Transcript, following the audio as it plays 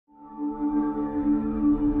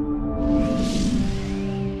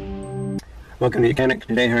Welcome to YOUCANIC.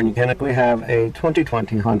 Today here on YOUCANIC we have a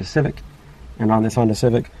 2020 Honda Civic, and on this Honda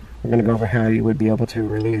Civic we're going to go over how you would be able to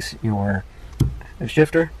release your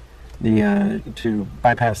shifter to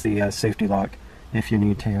bypass the safety lock if you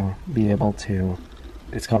need to be able to.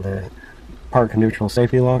 It's called the park neutral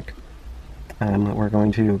safety lock. We're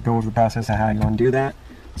going to go over the process of how you undo that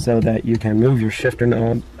so that you can move your shifter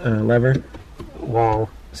knob lever while,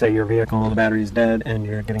 say, your vehicle, the battery is dead and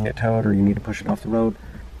you're getting it towed, or you need to push it off the road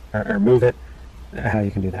or move it. How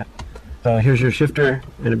you can do that. So here's your shifter,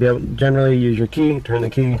 and be able to generally use your key, turn the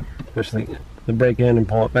key, push the brake in and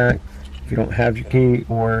pull it back. If you don't have your key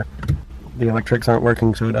or the electrics aren't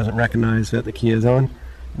working so it doesn't recognize that the key is on,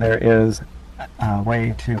 there is a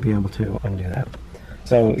way to be able to undo that.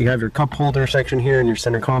 So you have your cup holder section here in your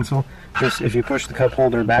center console. Just if you push the cup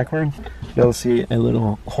holder backward, you'll see a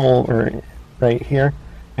little hole right here,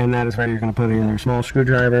 and that is where you're going to put either a small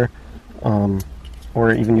screwdriver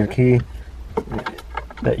or even your key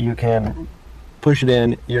that you can push it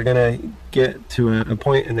in. You're going to get to a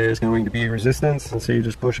point and there's going to be resistance, and so you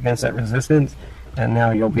just push against that resistance, and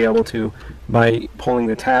now you'll be able to, by pulling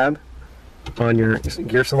the tab on your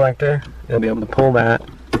gear selector, you'll be able to pull that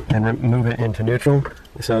and move it into neutral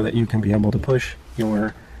so that you can be able to push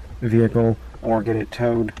your vehicle or get it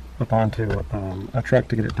towed up onto a truck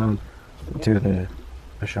to get it towed to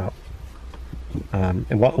the shop. And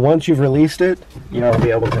once you've released it, you'll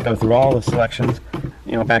be able to go through all the selections,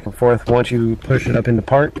 back and forth. Once you push it up into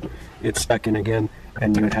park, it's stuck in again,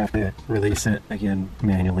 and you would have to release it again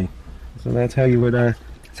manually. So that's how you would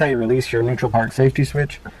release your neutral park safety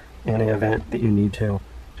switch in an event that you need to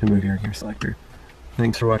move your gear selector.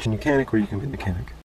 Thanks for watching YOUCANIC, where you can be the mechanic.